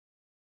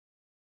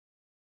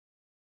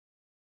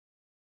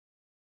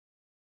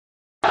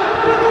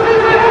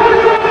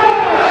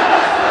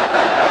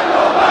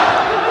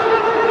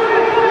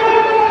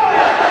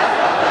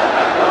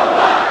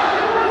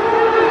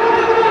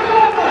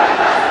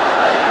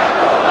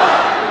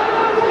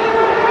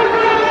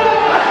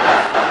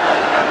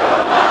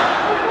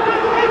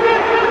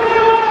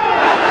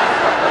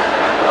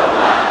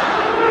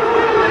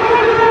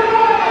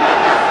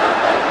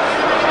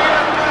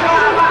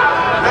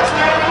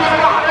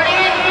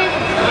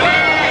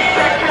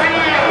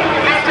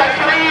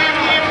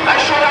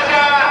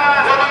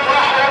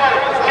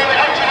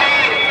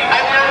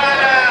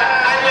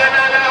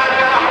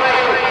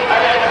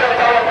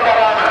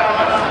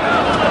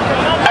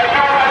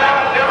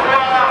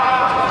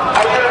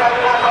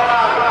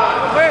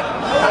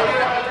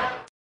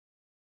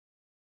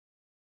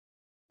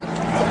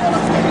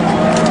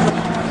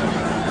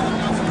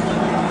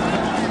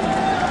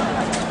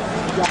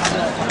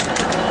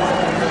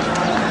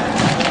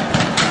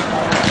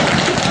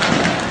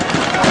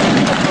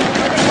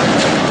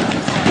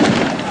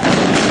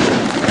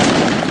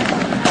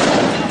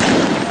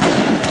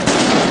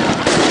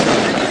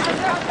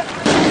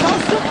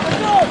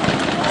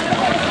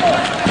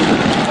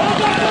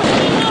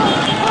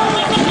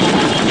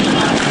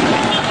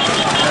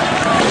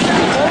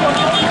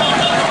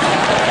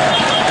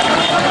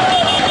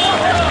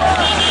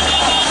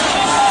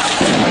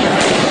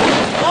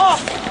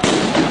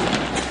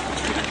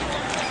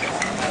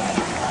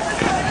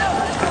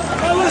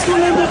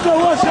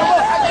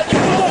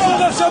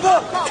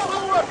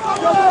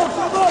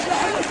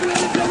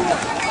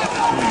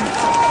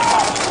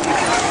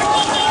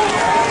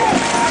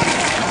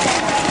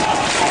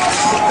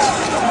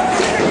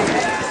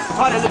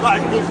هذا اللي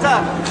قاعد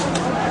يقتال.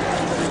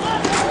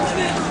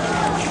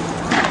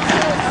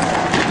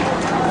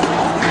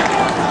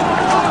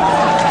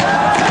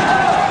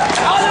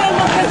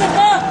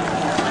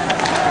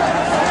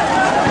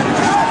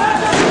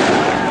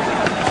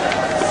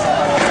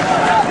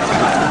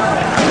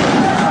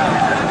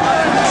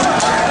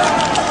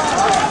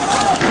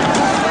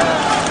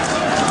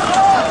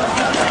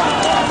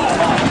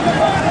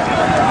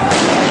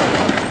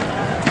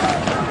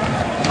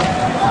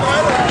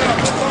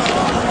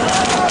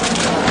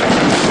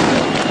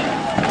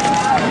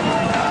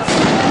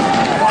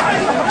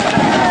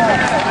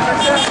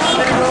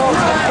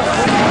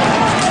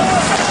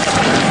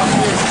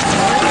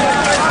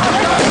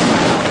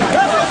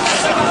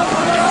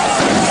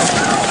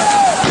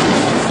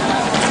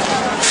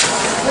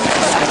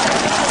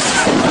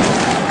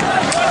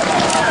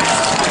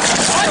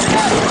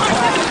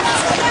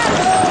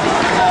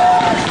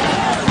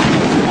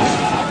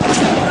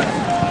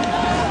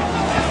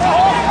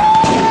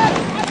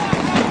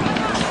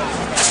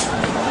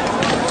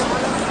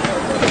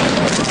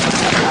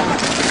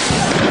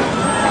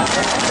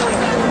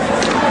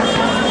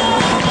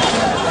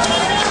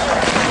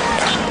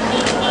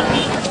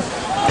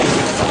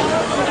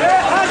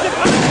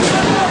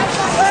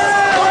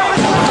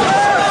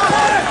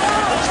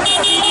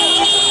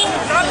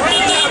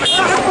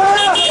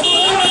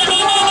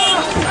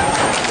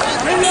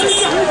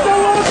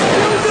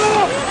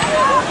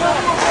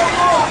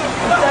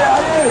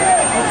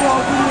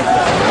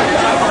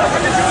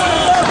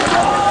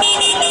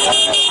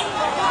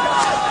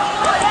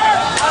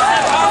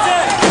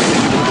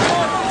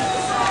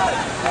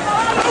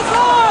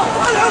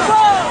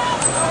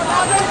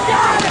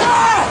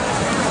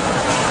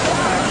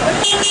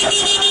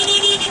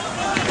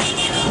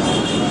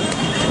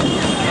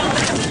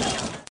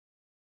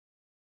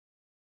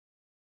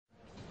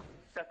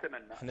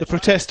 The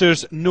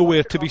protesters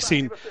nowhere to be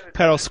seen.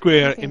 Pearl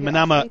Square in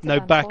Manama now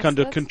back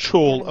under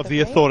control of the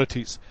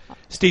authorities.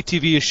 State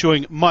TV is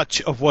showing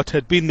much of what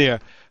had been there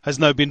has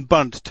now been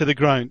burnt to the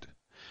ground.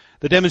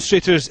 The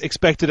demonstrators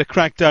expected a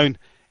crackdown.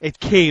 It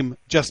came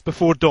just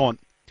before dawn.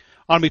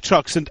 Army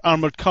trucks and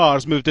armoured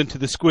cars moved into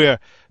the square.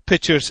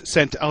 Pictures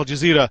sent to Al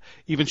Jazeera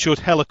even showed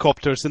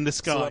helicopters in the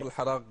sky.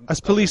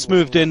 As police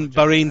moved in,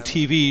 Bahrain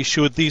TV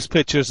showed these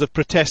pictures of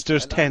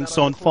protesters' tents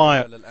on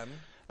fire.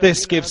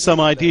 This gives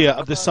some idea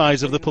of the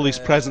size of the police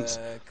presence.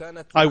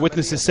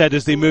 Eyewitnesses said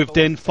as they moved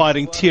in,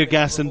 firing tear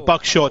gas and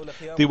buckshot,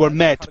 they were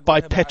met by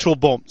petrol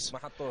bombs.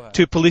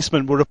 2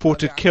 policemen were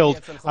reported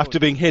killed after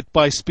being hit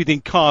by speeding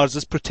cars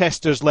as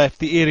protesters left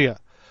the area.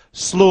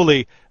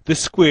 Slowly, the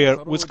square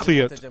was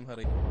cleared.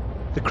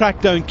 The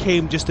crackdown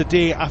came just a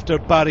day after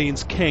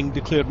Bahrain's king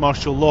declared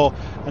martial law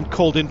and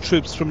called in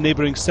troops from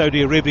neighbouring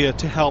Saudi Arabia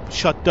to help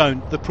shut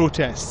down the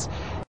protests.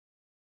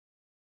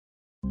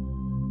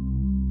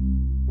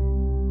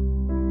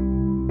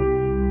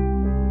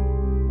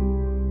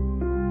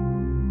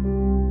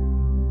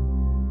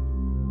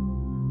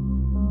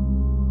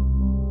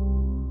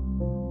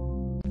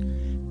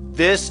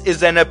 This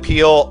is an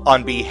appeal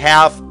on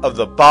behalf of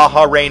the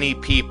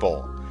Bahraini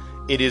people.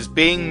 It is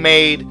being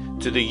made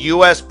to the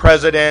U.S.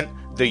 President,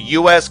 the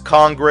U.S.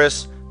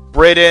 Congress,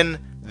 Britain,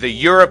 the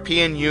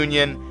European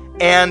Union,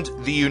 and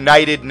the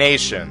United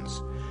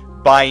Nations.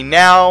 By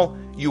now,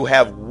 you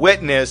have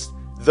witnessed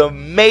the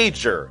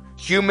major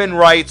human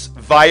rights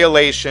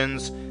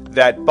violations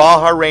that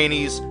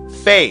Bahrainis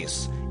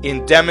face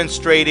in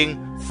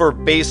demonstrating for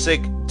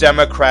basic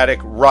democratic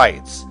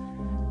rights.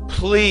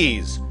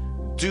 Please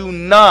do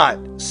not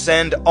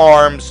send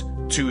arms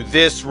to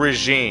this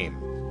regime.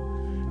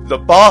 The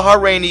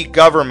Bahraini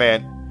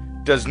government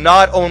does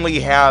not only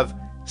have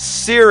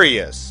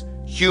serious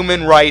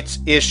human rights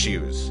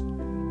issues,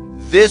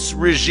 this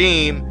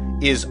regime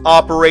is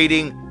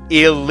operating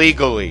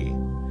illegally.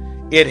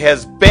 It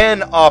has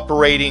been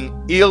operating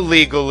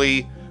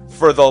illegally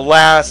for the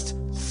last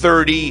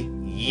 30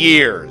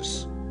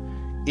 years.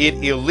 It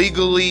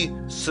illegally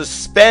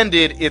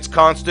suspended its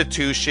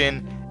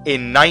constitution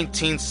in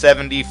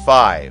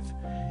 1975.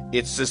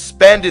 It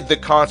suspended the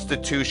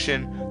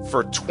Constitution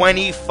for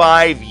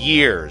 25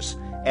 years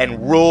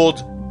and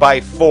ruled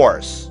by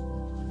force.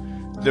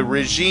 The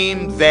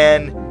regime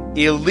then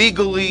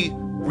illegally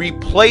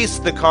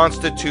replaced the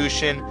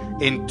Constitution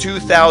in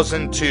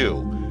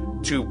 2002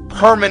 to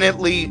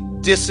permanently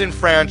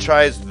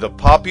disenfranchise the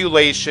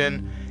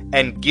population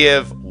and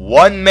give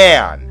one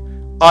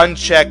man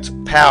unchecked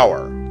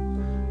power.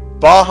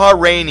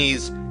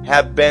 Bahrainis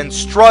have been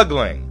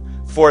struggling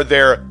for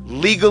their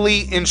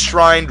legally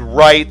enshrined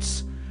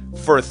rights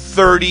for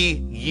 30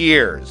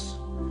 years.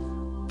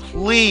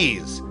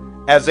 Please,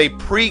 as a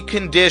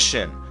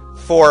precondition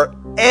for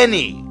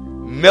any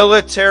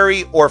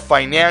military or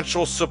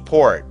financial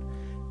support,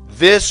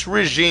 this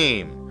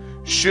regime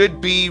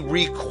should be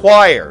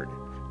required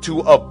to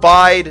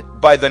abide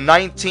by the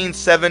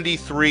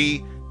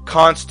 1973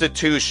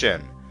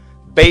 Constitution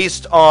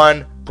based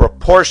on proportionality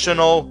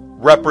proportional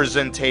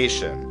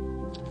representation.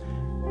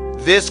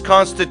 This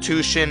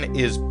constitution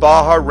is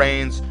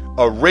Bahrain's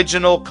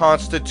original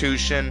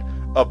constitution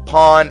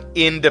upon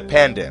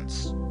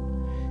independence.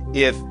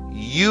 If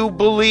you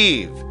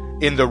believe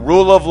in the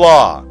rule of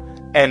law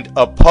and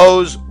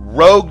oppose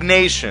rogue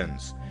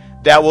nations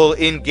that will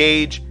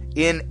engage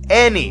in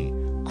any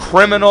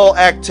criminal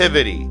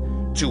activity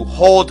to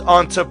hold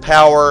onto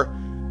power,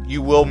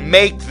 you will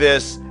make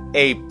this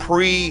a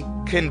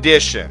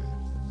precondition.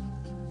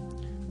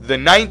 The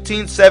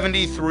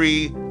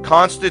 1973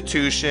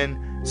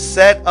 Constitution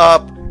set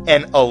up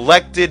an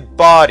elected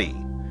body,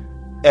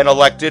 an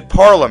elected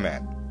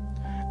parliament,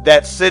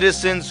 that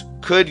citizens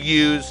could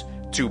use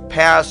to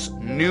pass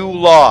new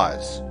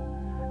laws.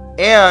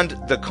 And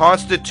the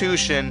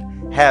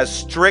Constitution has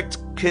strict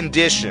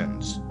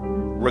conditions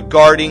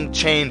regarding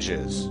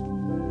changes.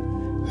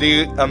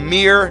 The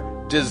Emir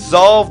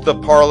dissolved the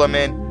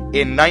parliament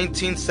in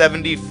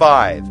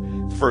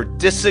 1975 for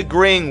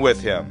disagreeing with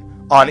him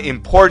on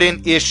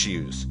important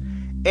issues,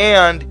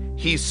 and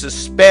he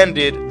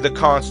suspended the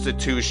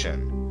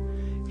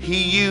Constitution.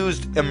 He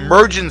used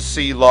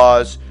emergency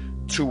laws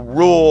to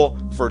rule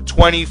for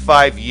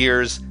 25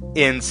 years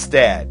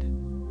instead.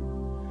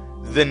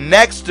 The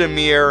next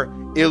Emir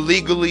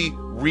illegally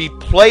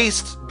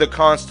replaced the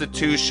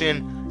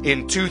Constitution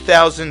in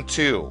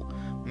 2002,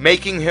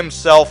 making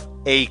himself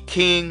a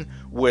king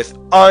with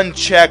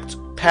unchecked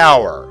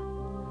power.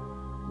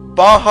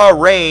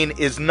 Bahrain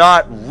is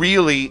not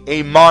really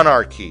a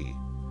monarchy.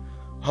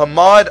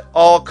 Hamad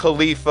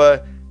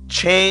al-Khalifa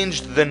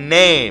changed the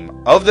name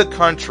of the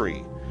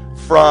country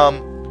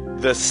from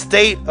the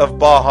state of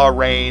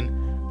Bahrain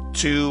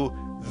to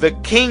the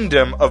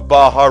Kingdom of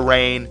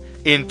Bahrain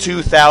in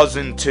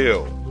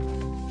 2002.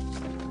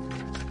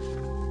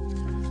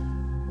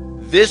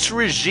 This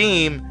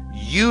regime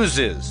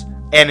uses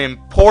an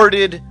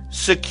imported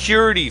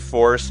security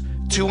force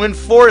to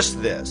enforce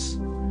this,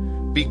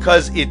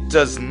 because it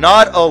does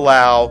not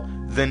allow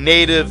the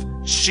native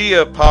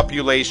Shia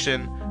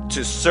population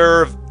to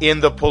serve in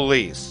the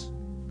police.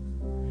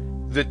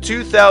 The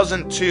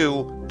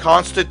 2002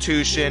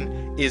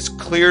 Constitution is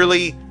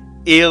clearly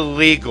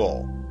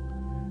illegal.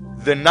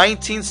 The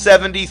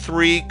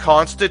 1973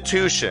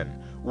 Constitution,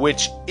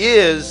 which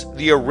is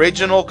the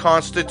original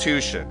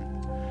Constitution,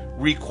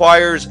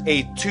 requires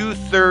a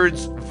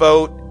 2/3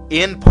 vote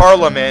in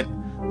Parliament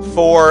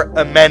for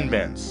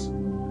amendments.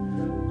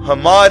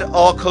 Hamad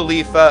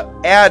al-Khalifa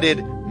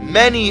added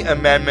many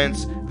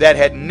amendments that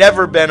had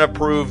never been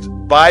approved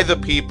by the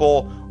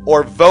people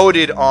or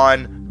voted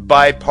on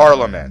by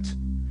Parliament.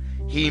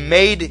 He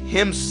made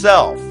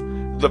himself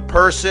the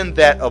person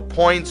that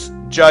appoints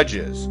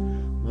judges,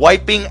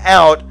 wiping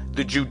out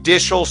the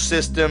judicial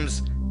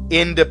system's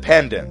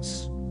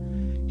independence.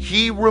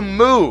 He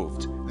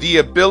removed the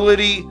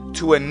ability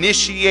to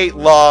initiate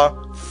law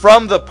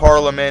from the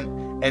Parliament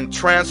and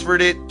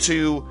transferred it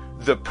to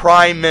the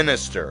Prime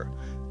Minister,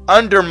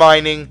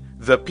 undermining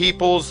the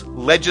people's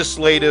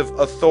legislative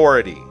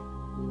authority.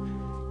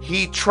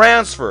 He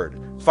transferred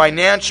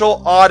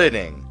financial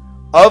auditing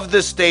of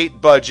the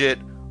state budget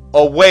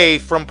away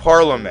from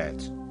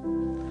Parliament.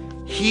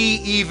 He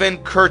even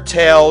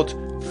curtailed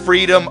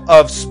freedom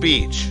of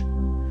speech.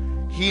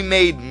 He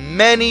made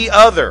many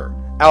other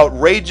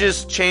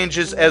outrageous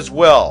changes as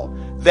well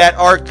that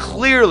are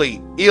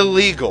clearly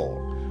illegal,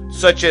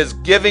 such as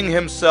giving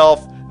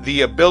himself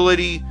the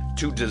ability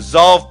to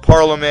dissolve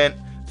Parliament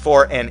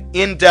for an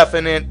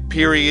indefinite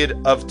period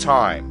of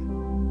time.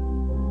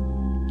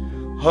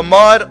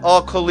 Hamad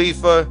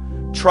al-Khalifa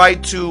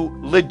tried to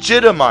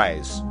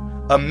legitimize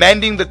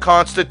amending the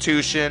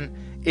Constitution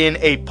in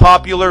a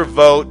popular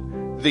vote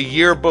the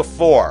year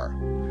before.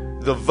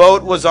 The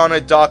vote was on a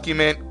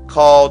document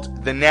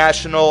called the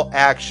National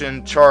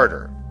Action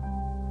Charter.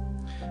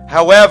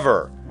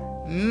 However,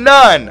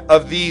 none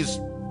of these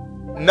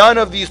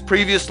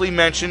previously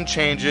mentioned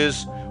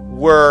changes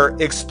were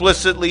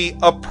explicitly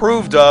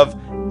approved of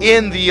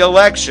in the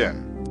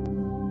election.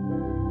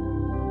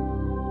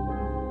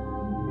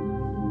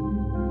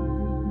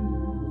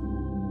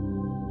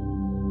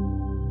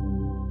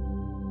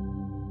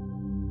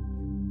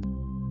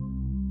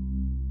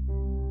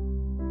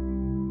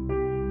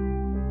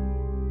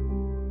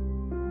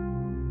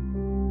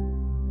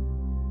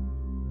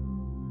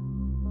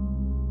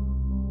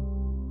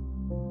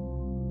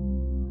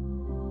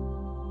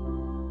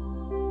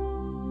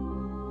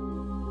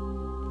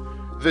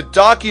 The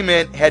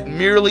document had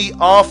merely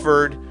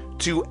offered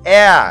to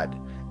add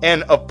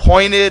an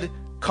appointed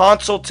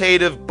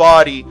consultative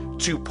body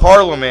to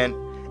Parliament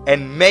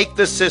and make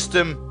the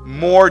system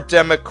more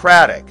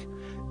democratic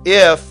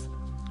if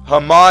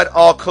Hamad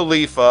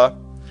al-Khalifa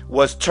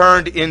was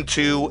turned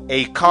into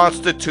a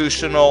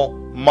constitutional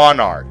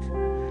monarch.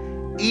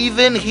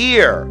 Even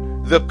here,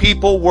 the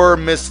people were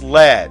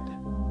misled.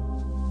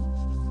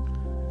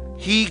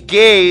 He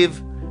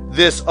gave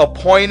this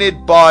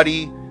appointed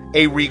body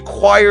a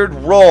required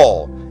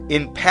role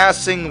in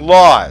passing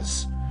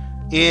laws,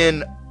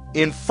 in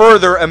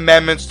further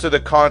amendments to the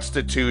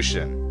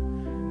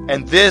Constitution.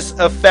 And this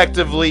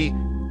effectively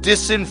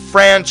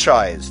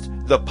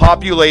disenfranchised the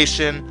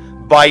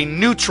population by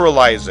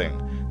neutralizing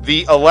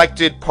the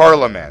elected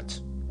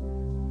parliament.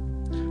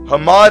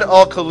 Hamad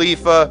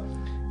al-Khalifa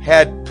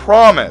had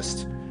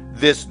promised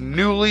this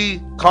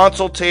newly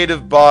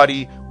consultative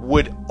body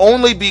would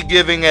only be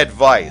giving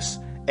advice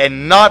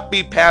and not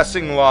be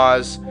passing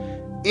laws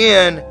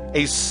in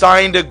a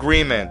signed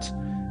agreement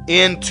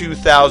in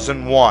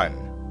 2001.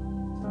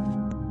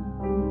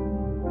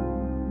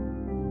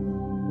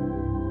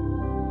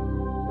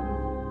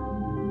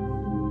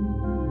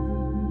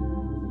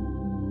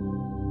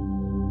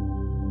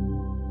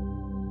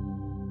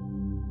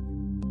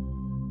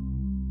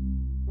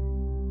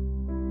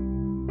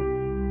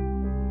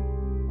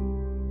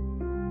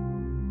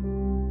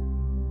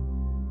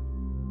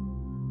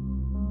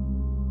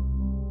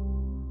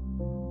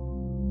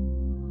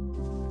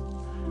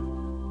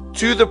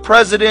 To the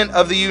President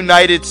of the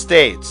United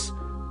States,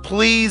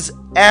 please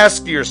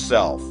ask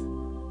yourself,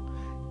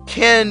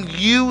 can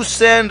you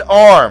send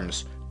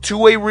arms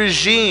to a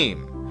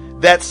regime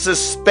that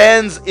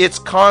suspends its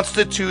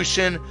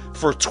constitution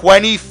for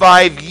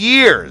 25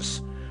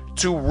 years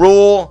to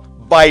rule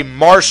by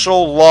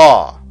martial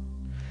law?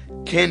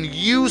 Can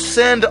you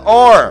send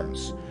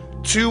arms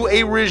to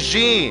a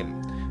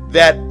regime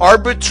that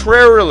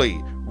arbitrarily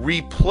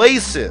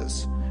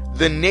replaces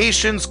the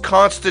nation's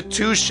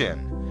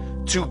constitution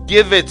to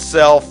give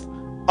itself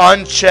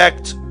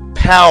unchecked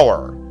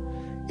power?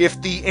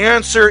 If the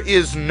answer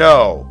is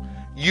no,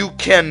 you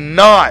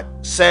cannot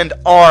send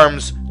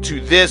arms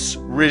to this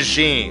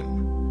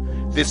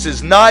regime. This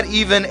is not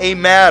even a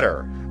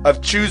matter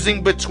of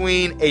choosing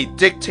between a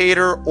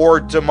dictator or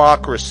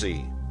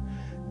democracy.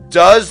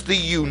 Does the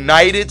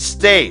United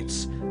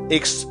States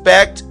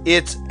expect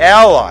its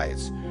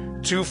allies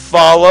to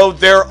follow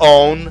their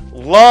own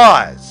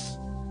laws?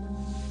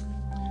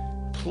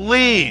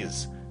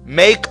 Please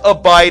make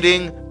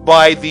abiding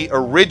by the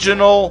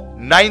original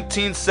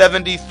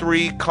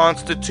 1973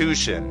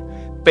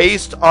 Constitution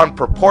based on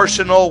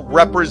proportional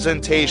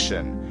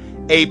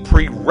representation a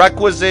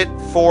prerequisite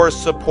for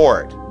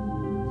support.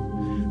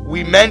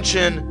 We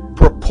mention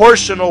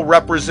proportional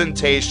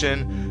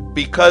representation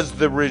because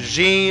the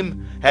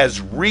regime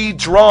has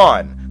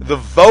redrawn the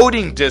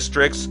voting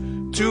districts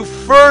to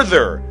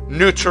further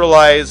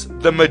neutralize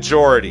the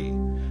majority.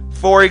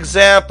 For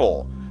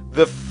example,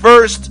 the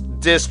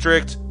 1st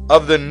District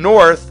of the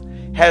North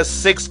has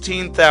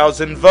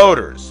 16,000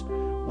 voters,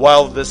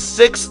 while the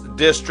 6th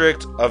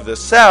District of the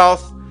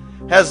South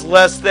has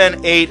less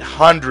than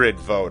 800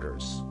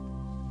 voters.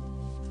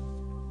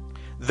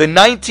 The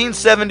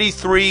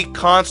 1973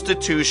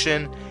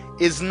 Constitution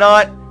is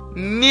not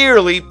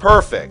nearly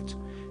perfect.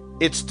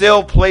 It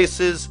still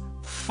places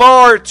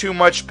far too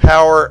much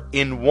power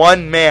in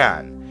one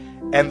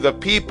man, and the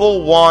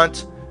people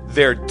want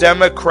their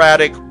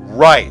democratic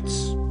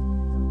rights.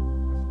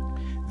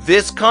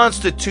 This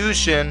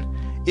Constitution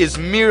is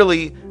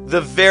merely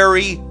the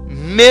very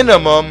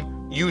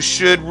minimum you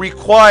should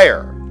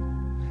require.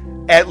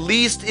 At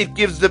least it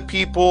gives the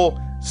people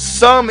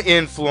some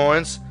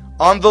influence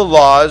on the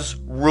laws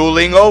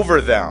ruling over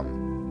them.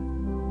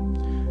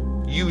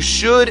 You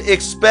should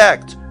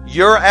expect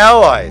your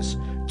allies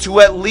to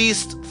at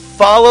least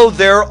follow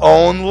their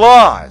own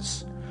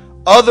laws.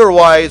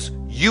 Otherwise,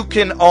 you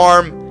can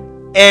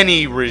arm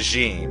any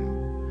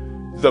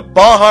regime. The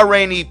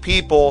Bahraini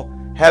people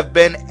have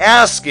been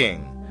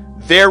asking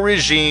their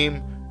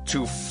regime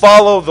to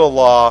follow the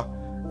law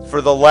for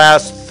the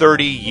last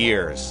 30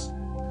 years.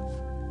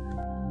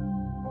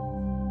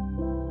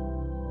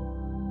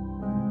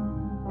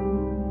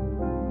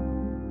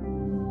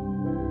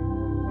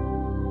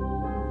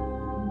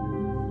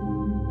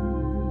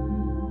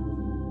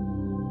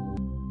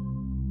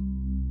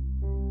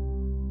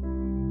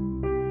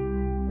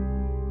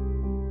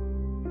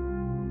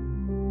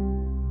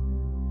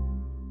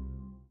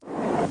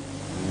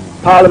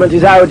 Parliament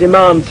is our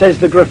demand, says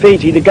the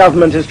graffiti the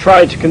government has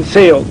tried to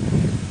conceal.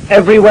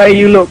 Everywhere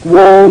you look,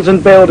 walls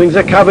and buildings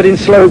are covered in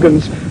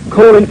slogans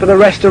calling for the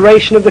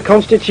restoration of the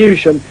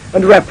Constitution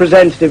and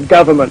representative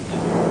government.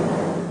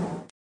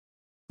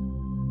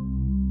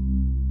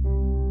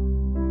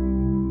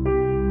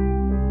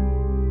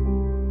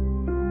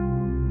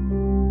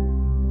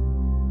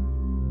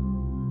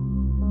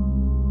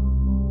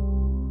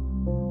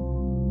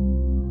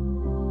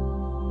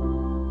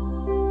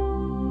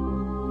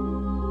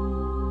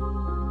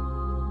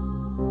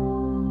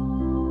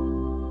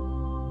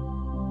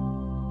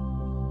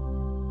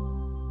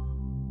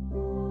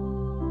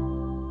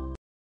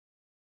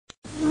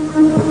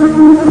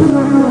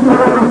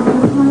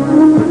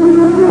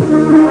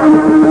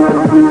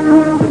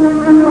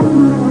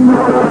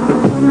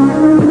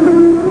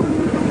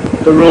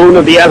 The rule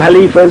of the Al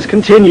Khalifas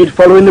continued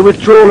following the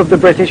withdrawal of the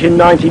British in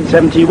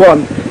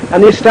 1971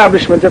 and the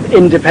establishment of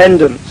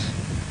independence.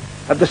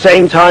 At the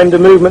same time, the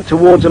movement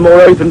towards a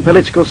more open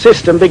political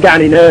system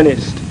began in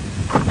earnest.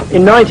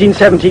 In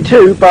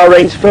 1972,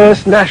 Bahrain's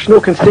first National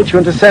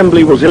Constituent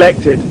Assembly was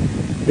elected.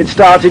 It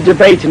started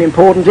debating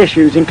important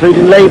issues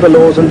including labour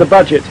laws and the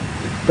budget,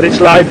 but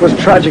its life was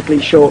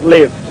tragically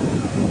short-lived.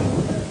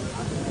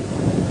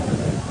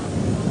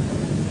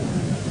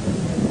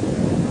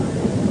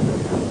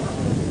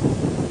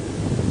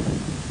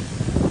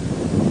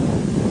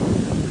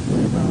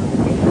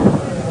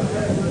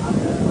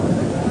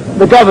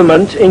 The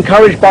government,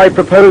 encouraged by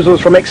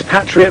proposals from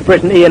expatriate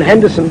Briton Ian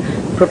Henderson,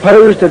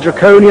 proposed a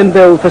draconian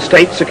bill for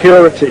state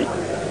security.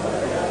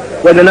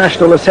 When the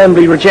National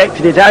Assembly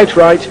rejected it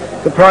outright,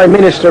 the Prime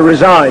Minister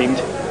resigned.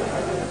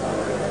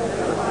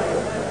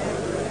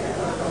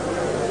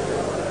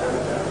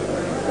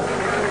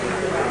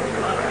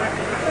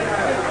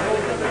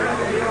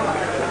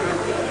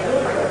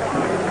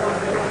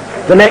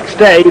 The next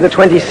day, the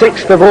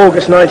 26th of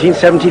August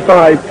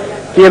 1975,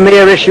 the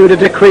Emir issued a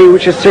decree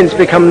which has since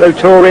become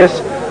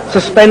notorious,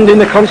 suspending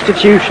the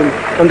Constitution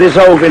and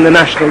dissolving the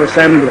National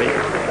Assembly.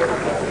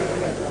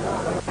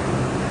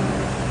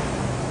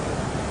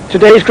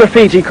 Today's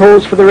graffiti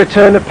calls for the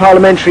return of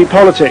parliamentary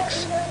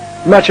politics,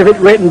 much of it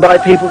written by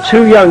people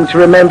too young to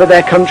remember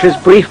their country's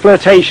brief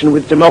flirtation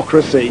with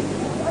democracy.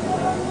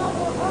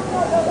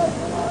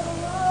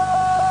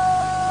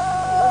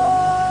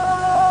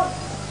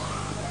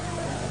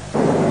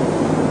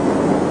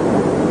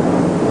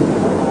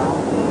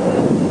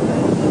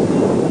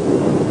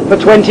 For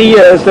 20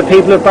 years, the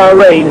people of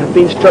Bahrain have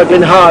been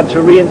struggling hard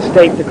to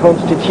reinstate the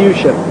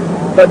constitution,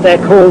 but their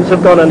calls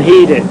have gone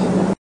unheeded.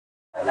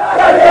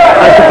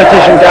 As the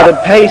petition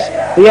gathered pace,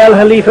 the El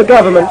Khalifa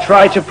government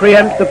tried to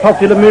preempt the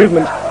popular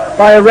movement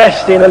by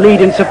arresting a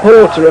leading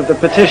supporter of the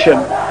petition,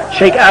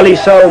 Sheikh Ali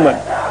Salman.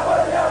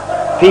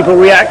 People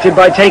reacted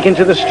by taking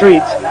to the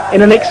streets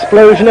in an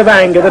explosion of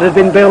anger that had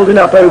been building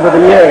up over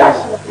the years.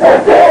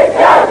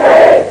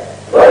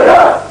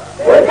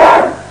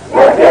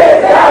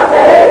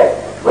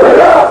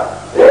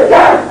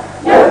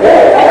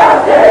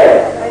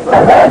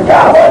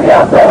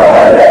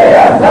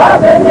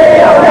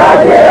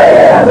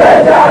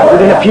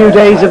 Within a few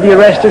days of the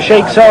arrest of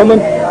Sheikh Salman,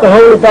 the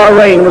whole of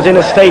Bahrain was in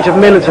a state of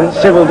militant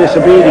civil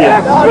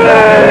disobedience.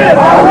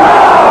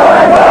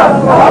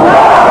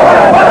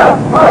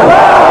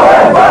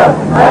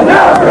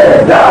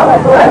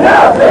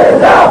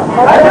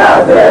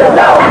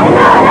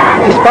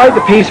 Despite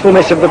the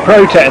peacefulness of the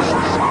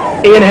protests,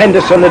 Ian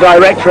Henderson, the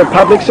Director of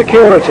Public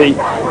Security,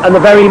 and the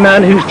very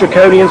man whose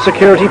draconian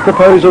security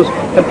proposals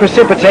had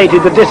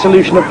precipitated the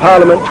dissolution of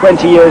Parliament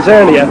 20 years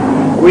earlier,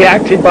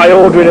 reacted by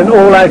ordering an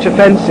all-out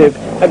offensive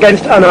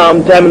against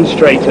unarmed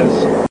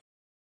demonstrators.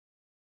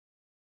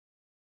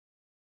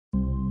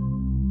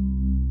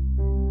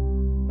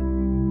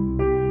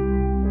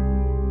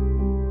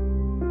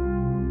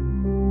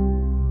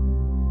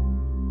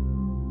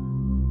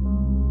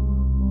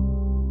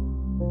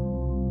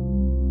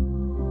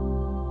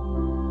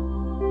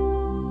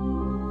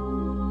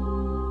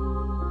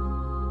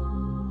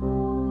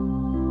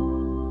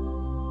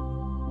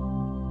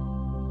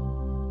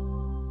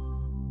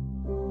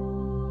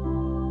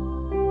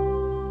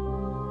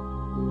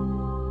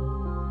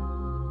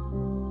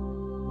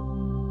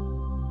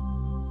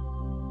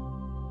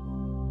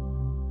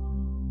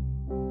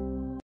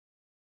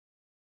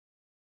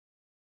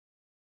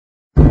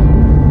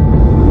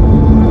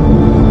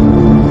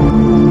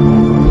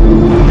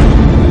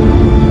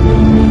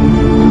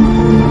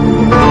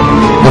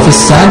 وفي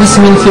 6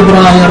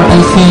 فبراير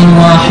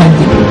 2001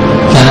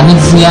 كانت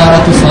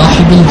زيارة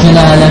صاحب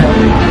الجلالة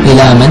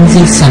إلى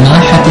منزل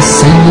سماحة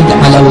السيد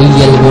علوي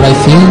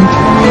الغريفي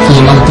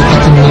في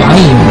منطقة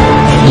النعيم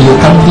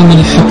ليقدم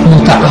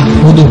الحكم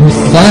تعهده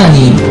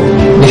الثاني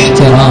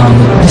باحترام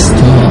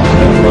الدستور.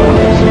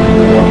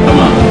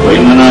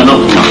 وإننا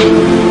نطمح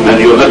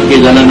أن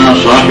يؤكد لنا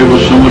صاحب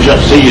السمو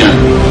شخصيا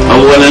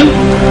أولا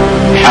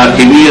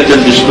حاكمية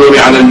الدستور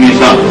على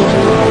الميثاق،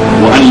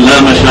 وأن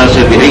لا مساس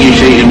بأي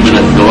شيء من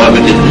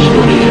الثوابت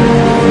الدستورية.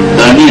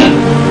 ثانيا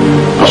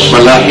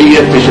الصلاحية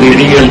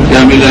التشريعية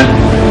الكاملة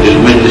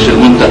للمجلس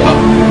المنتخب.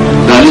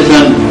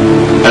 ثالثا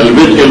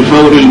البدء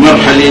الفوري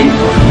المرحلي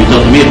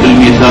بتطبيق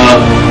الميثاق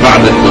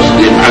بعد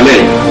التصديق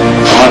عليه.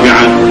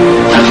 رابعا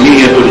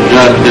النية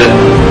الجادة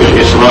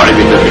بالإسراع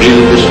بتفعيل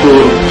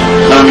الدستور.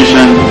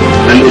 خامسا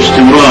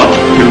الاستمرار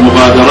في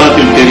المبادرات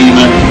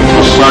الكريمة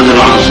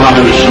الصادرة عن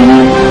صاحب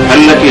السمو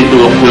التي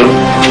توفر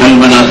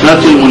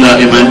المناخات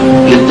الملائمة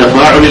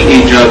للتفاعل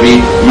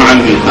الإيجابي مع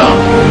الميثاق.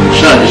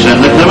 سادسا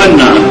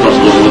نتمنى أن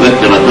تصدر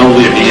مذكرة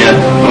توضيحية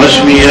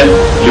رسمية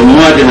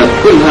لمواجهة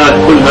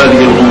كل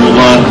هذه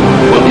الغموضات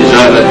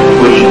وإزالة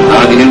كل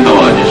هذه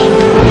الهواجس.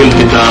 وفي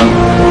الختام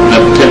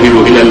نبتهل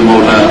إلى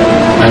المولى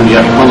أن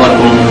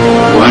يحفظكم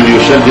وأن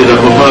يسدد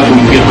خطاكم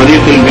في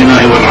طريق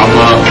البناء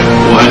والعطاء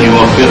وأن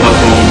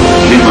يوفقكم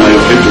لما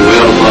يحب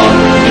ويرضى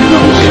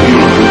إنه سميع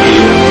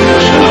حكيم.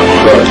 والسلام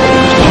عليكم.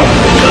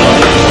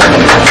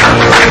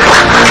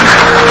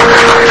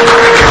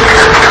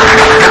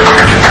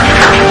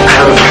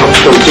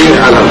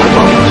 توجيه على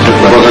المطار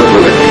بغض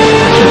ولك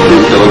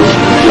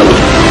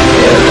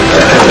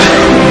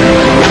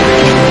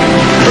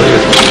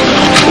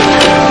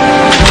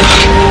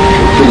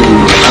كل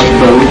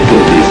المحبة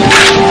والتوفيق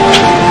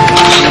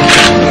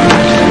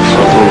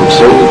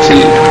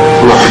صوتي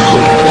روح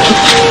الكل.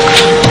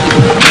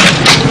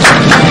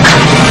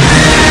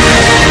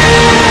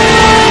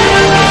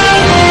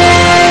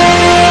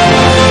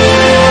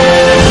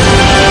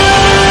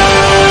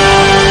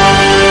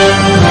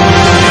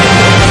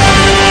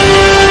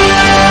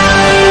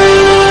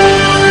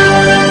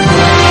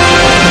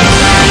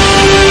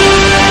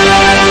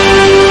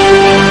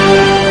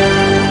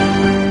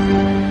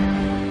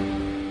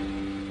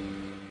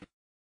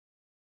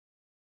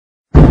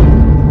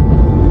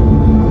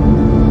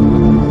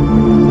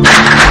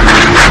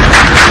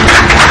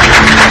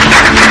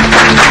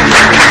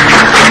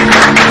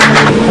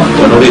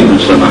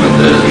 سماحة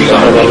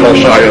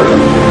صاحب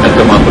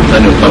كما قلت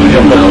أن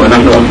يطبقنا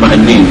ونحن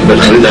مطمئنين،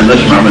 بس نريد أن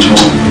نسمع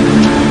منهم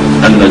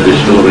أن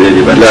الدستور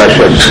يجب أن لا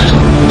شك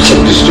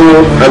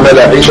الدستور عمل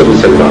عيسى بن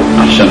سلمان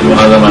أحسنت،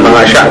 وهذا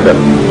مع شعبه،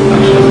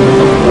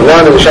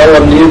 وانا ان شاء الله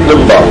بنجيب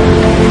ننبار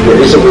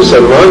لعيسى بن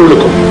سلمان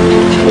ولكم.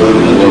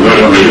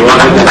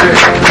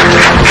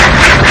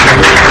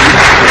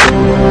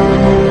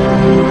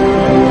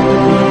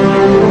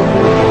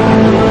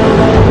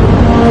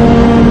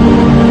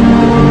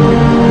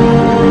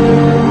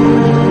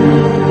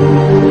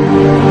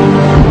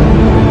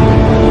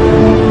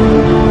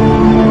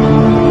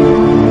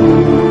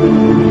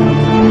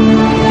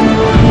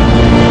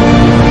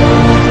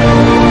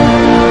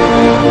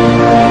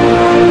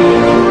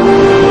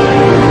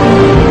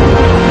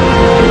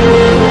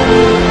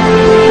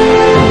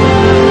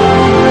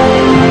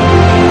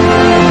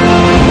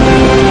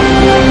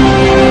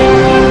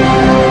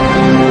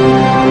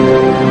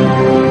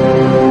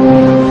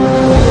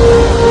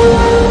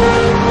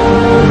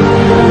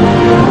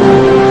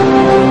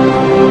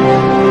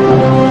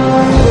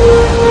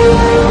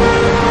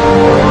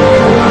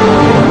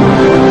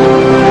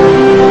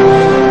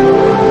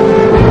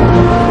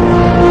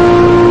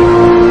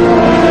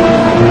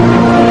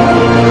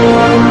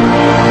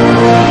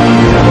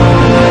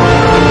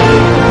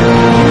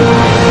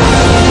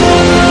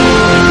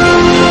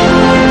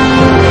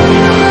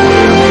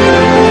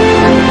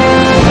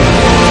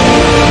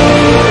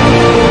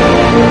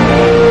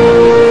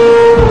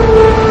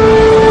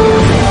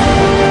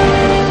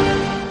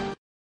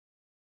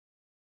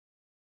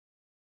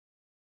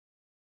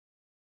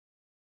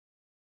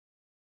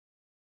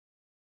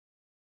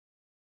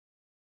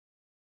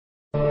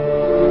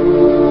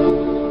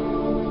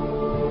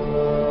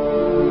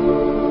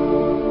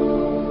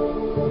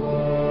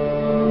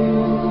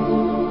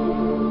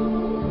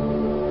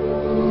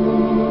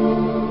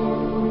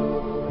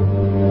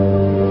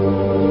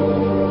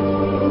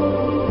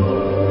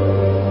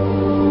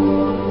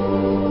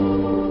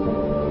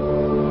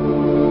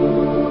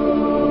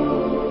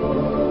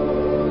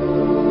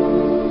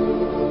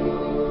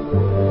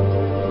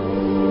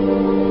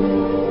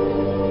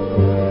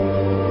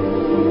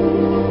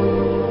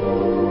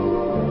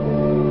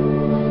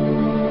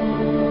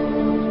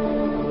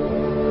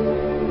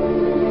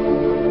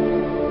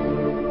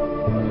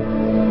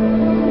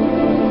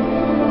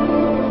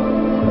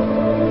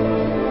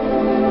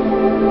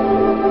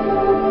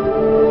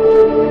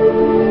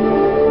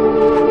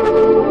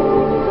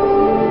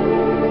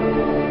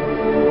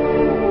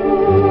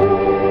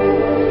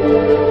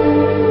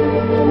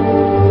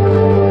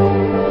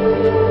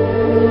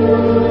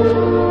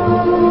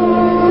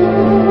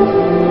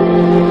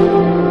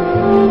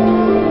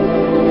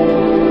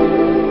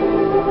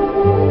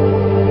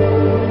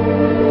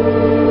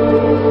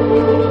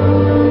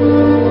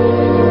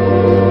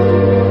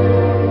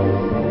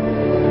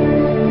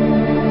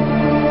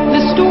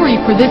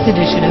 for this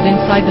edition of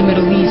Inside the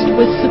Middle East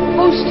was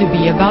supposed to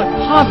be about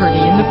poverty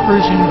in the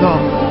Persian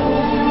Gulf.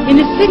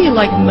 In a city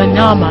like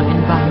Manama in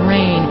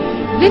Bahrain,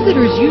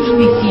 visitors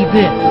usually see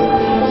this: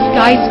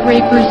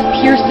 skyscrapers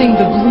piercing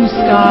the blue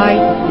sky,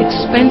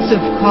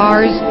 expensive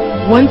cars,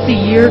 once a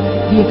year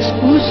the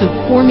exclusive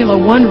Formula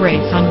One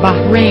race on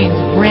Bahrain's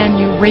brand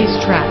new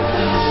racetrack.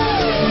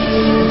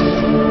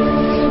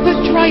 But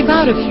drive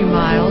out a few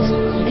miles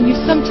and you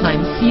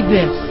sometimes see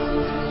this: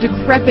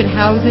 decrepit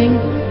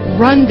housing,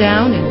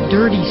 run-down and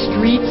dirty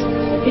streets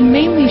in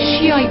mainly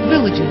Shiite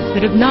villages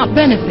that have not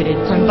benefited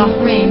from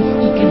Bahrain's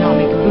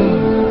economic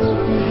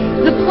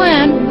boom. The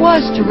plan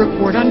was to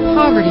report on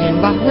poverty in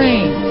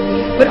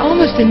Bahrain, but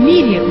almost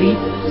immediately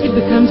it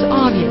becomes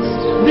obvious.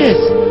 This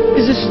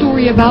is a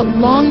story about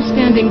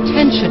long-standing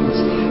tensions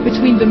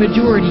between the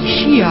majority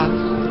Shia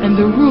and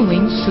the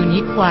ruling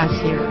Sunni class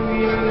here.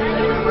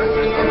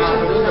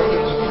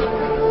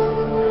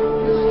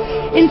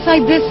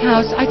 Inside this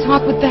house, I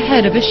talk with the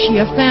head of a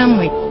Shia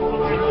family,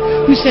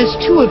 who says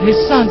 2 of his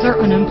sons are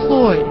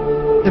unemployed.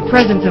 The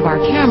presence of our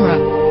camera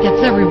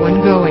gets everyone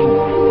going.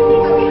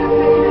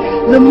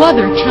 The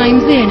mother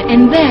chimes in,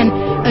 and then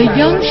a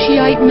young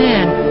Shiite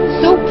man,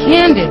 so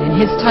candid in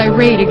his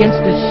tirade against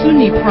the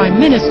Sunni prime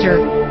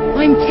minister,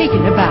 I'm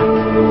taken aback.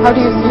 How do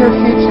you see your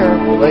future?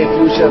 My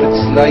future,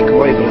 it's like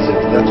my visit,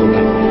 that's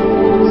okay.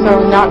 So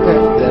not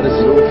good. There is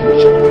no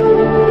future.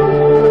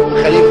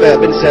 Khalifa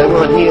bin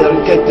Salman here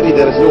in country,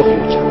 there is no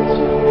future.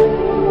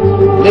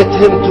 Let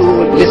him to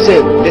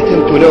listen, let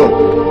him to know.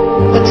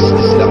 What is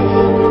this life?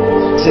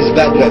 This is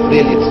bad life,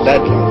 really, it's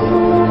bad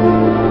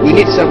life. We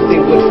need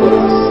something good for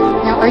us.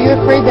 Now, are you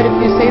afraid that if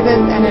you say this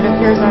and it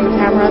appears on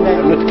camera that...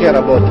 I don't care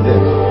about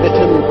them. Let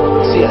him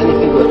see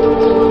anything what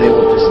they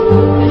want to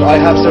see. If I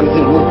have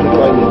something good to do,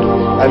 I will do.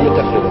 I'm not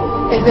afraid of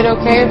it. Is it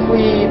okay if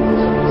we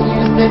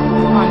use this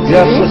on TV?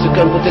 Yeah, of course you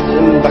can put it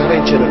in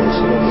Bahrain channel.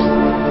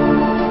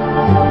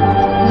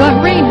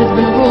 Bahrain has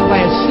been ruled by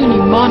a Sunni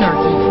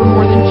monarchy for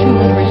more than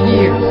 200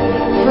 years.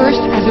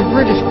 First as a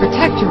British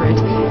protectorate,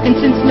 and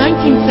since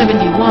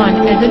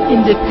 1971 as an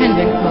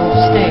independent Gulf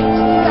state.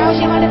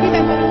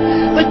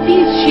 But But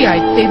these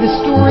Shiites say the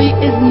story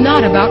is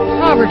not about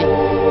poverty,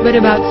 but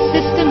about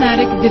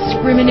systematic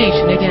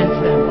discrimination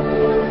against them.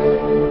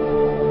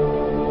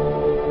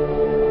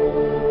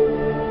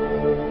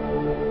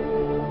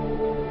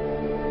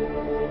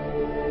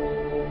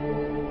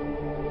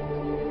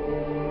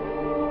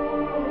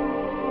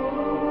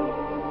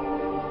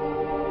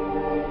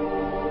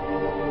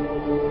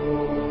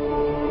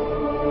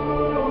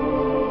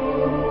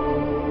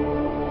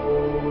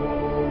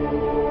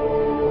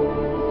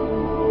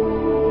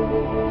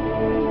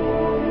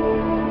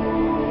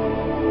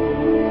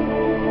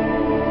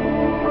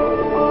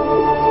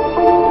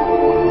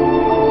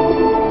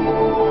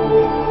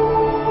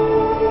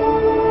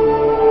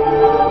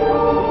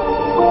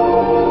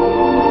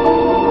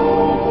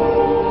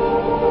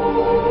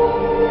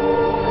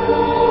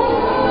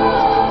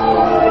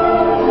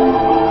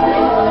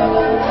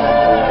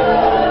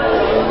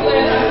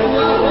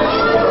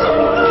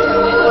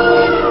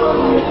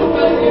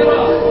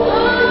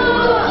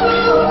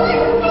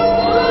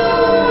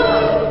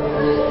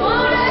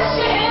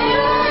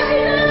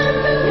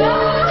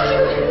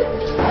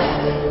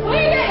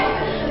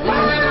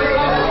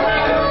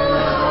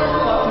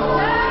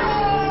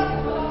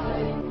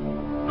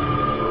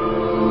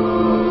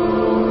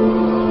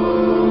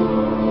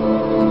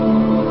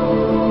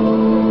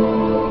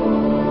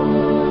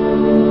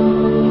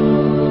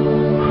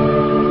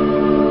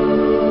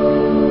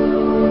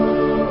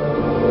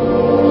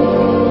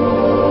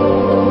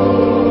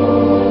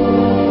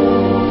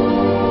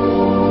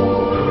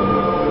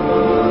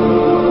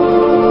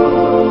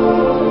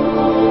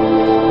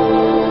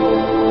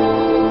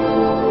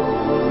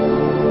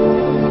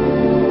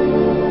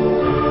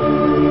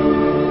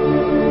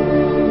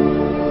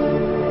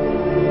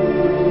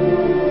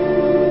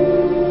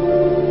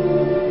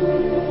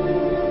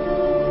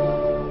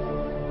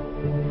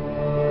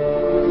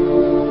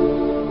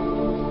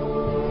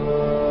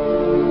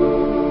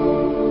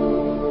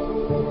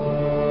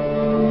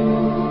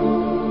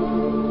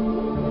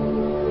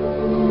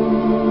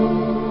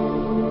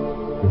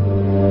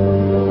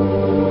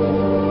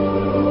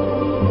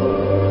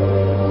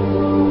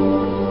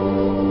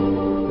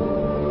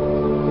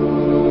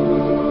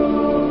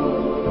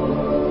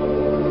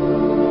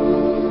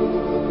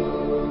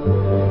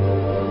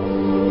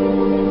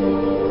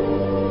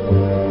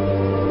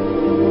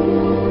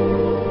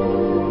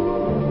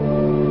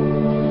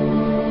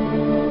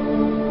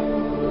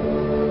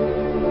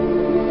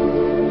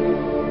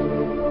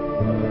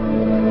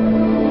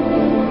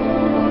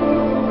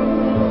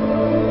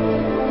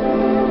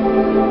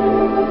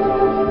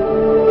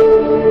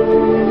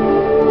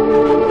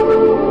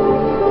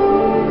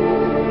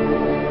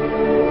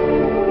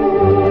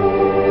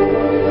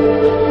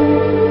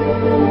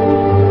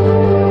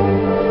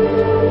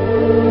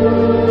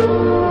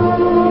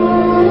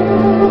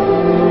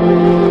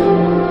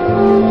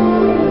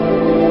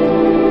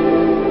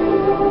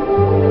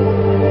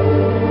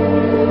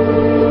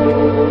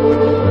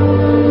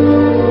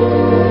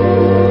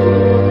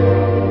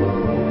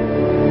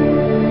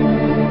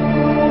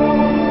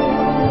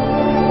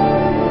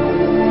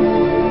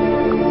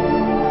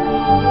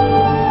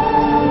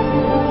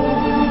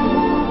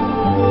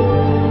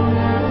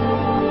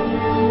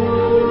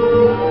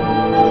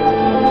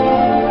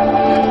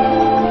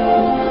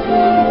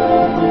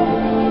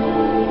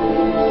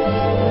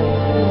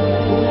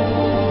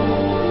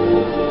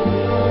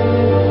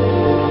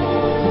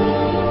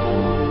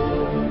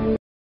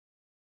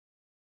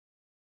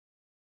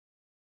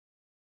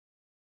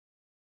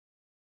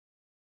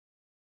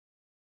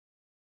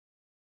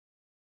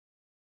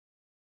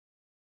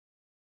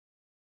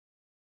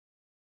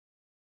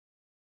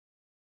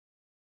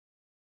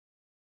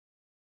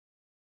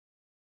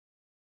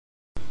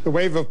 The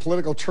wave of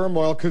political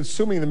turmoil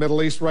consuming the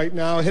Middle East right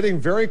now, hitting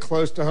very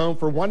close to home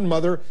for one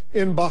mother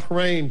in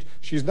Bahrain.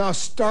 She's now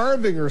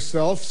starving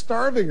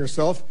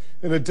herself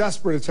in a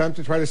desperate attempt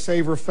to try to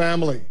save her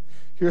family.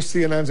 Here's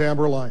CNN's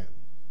Amber Lyon.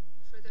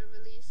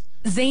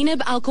 Zainab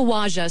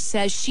Alkhawaja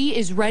says she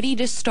is ready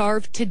to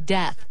starve to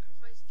death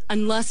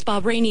unless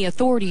Bahraini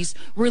authorities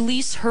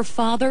release her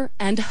father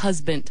and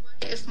husband.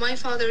 If my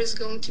father is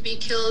going to be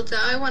killed,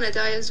 I want to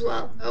die as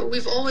well.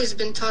 We've always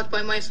been taught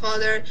by my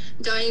father,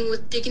 dying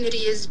with dignity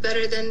is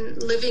better than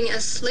living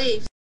as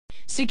slaves.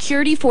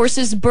 Security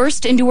forces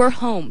burst into her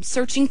home,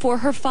 searching for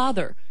her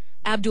father,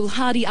 Abdul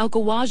Hadi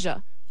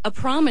Alkhawaja, a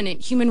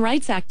prominent human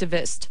rights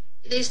activist.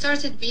 They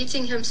started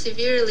beating him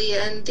severely,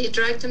 and they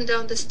dragged him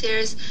down the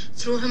stairs,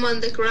 threw him on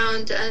the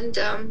ground, and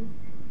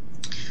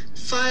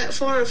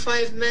 4 or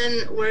 5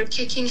 men were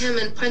kicking him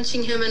and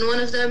punching him, and one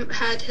of them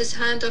had his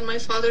hand on my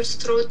father's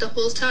throat the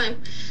whole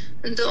time.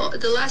 And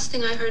the last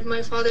thing I heard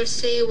my father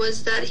say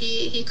was that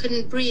he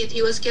couldn't breathe.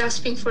 He was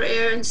gasping for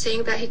air and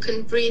saying that he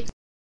couldn't breathe.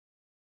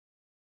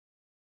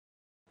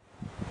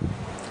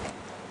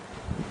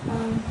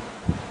 I'm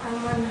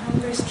on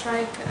hunger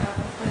strike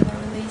for the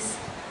release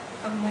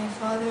of my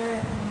father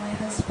and my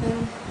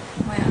husband,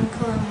 my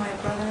uncle and my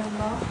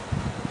brother-in-law,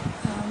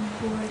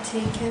 who were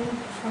taken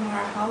from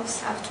our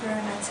house after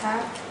an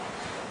attack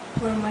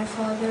where my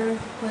father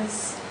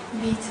was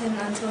beaten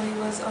until he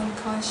was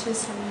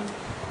unconscious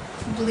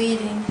and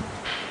bleeding,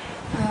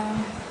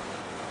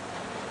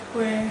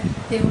 where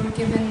they were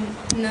given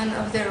none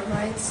of their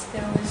rights.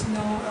 There was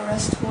no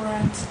arrest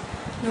warrant.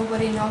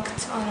 Nobody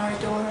knocked on our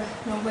door.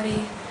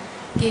 Nobody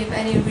gave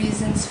any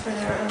reasons for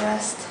their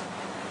arrest.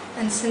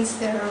 And since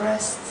their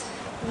arrest,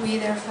 we,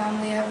 their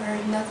family, have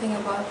heard nothing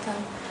about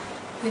them.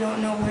 We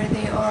don't know where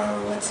they are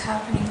or what's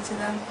happening to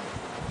them.